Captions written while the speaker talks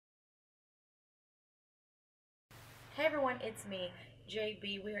Hey everyone, it's me,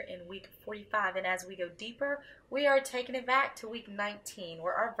 JB. We are in week 45, and as we go deeper, we are taking it back to week 19,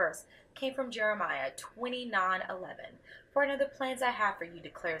 where our verse came from Jeremiah 29:11. For I know the plans I have for you,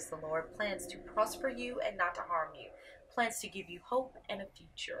 declares the Lord, plans to prosper you and not to harm you, plans to give you hope and a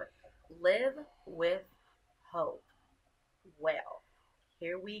future. Live with hope. Well,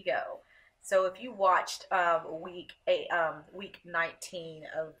 here we go. So if you watched week 19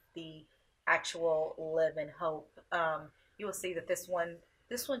 of the actual Live in Hope, you will see that this one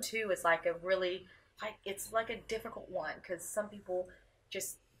too is like a really it's like a difficult one because some people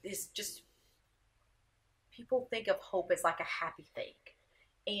just is just people think of hope as like a happy thing,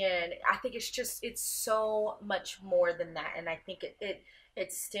 and I think it's so much more than that. And I think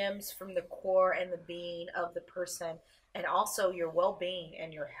it stems from the core and the being of the person, and also your well-being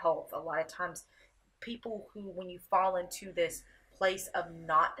and your health. A lot of times people who, when you fall into this place of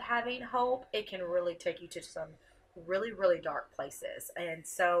not having hope, it can really take you to some really dark places. And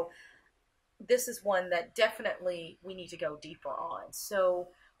so this is one that definitely we need to go deeper on. So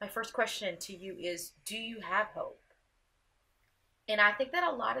my first question to you is, do you have hope? And I think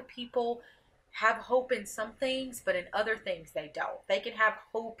that a lot of people have hope in some things, but in other things they don't. They can have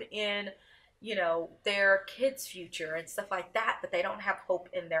hope in, their kids' future and stuff like that, but they don't have hope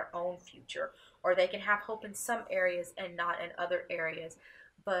in their own future. Or they can have hope in some areas and not in other areas.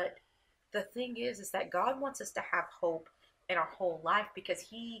 But the thing is that God wants us to have hope in our whole life because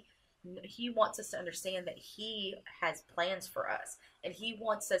he wants us to understand that he has plans for us, and he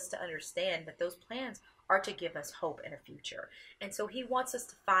wants us to understand that those plans are to give us hope in a future. And so he wants us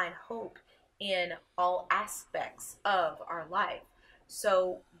to find hope in all aspects of our life.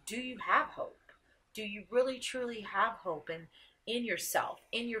 So do you have hope? Do you really truly have hope in yourself,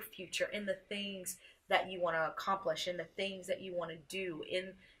 in your future, in the things that you want to accomplish, in the things that you want to do,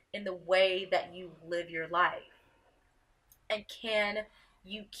 in the way that you live your life? And can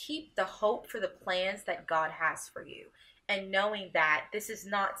you keep the hope for the plans that God has for you? And knowing that this is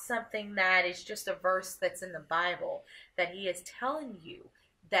not something that is just a verse that's in the Bible, that he is telling you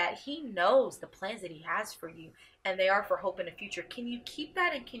that he knows the plans that he has for you, and they are for hope in the future. Can you keep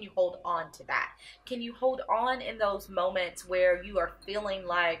that, and can you hold on to that? Can you hold on in those moments where you are feeling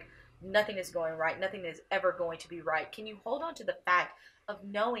like nothing is going right, nothing is ever going to be right? Can you hold on to the fact of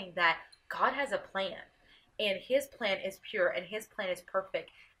knowing that God has a plan, and his plan is pure, and his plan is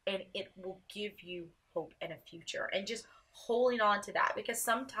perfect, and it will give you hope and a future? And just holding on to that, because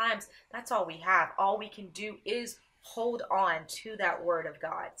sometimes that's all we have. All we can do is hold on to that word of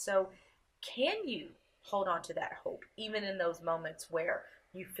God. So can you hold on to that hope even in those moments where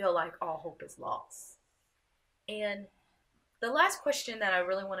you feel like all hope is lost? And the last question that I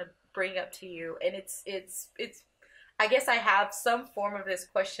really want to bring up to you, and it's I guess I have some form of this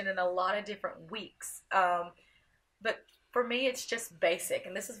question in a lot of different weeks, but for me it's just basic,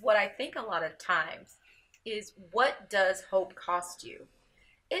 and this is what I think a lot of times is, what does hope cost you?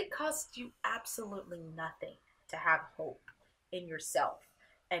 It costs you absolutely nothing to have hope in yourself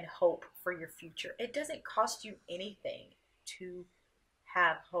and hope for your future. It doesn't cost you anything to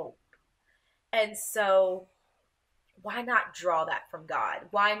have hope. And so why not draw that from God?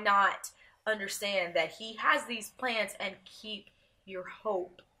 Why not understand that he has these plans and keep your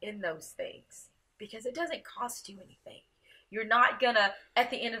hope in those things? Because it doesn't cost you anything. You're not gonna, at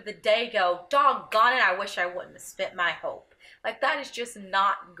the end of the day, go, doggone it, I wish I wouldn't have spent my hope. Like, that is just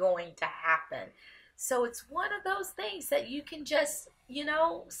not going to happen. So it's one of those things that you can just,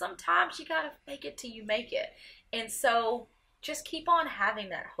 sometimes you gotta fake it till you make it. And so just keep on having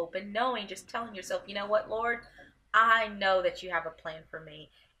that hope and knowing, just telling yourself, you know what, Lord, I know that you have a plan for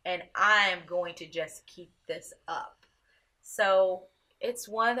me, and I am going to just keep this up. So it's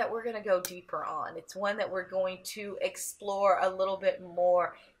one that we're going to go deeper on. It's one that we're going to explore a little bit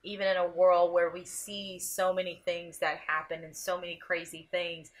more, even in a world where we see so many things that happen and so many crazy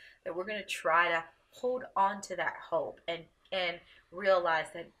things, that we're going to try to hold on to that hope and realize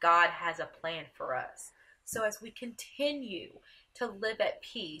that God has a plan for us. So as we continue to live at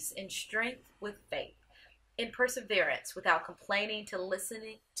peace, in strength with faith, in perseverance, without complaining, to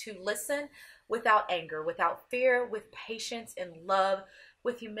listen without anger, without fear, with patience and love,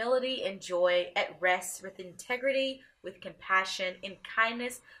 with humility and joy, at rest, with integrity, with compassion, in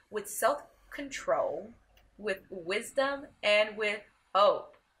kindness, with self-control, with wisdom, and with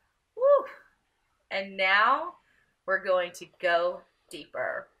hope. Woo! And now we're going to go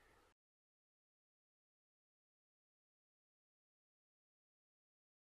deeper.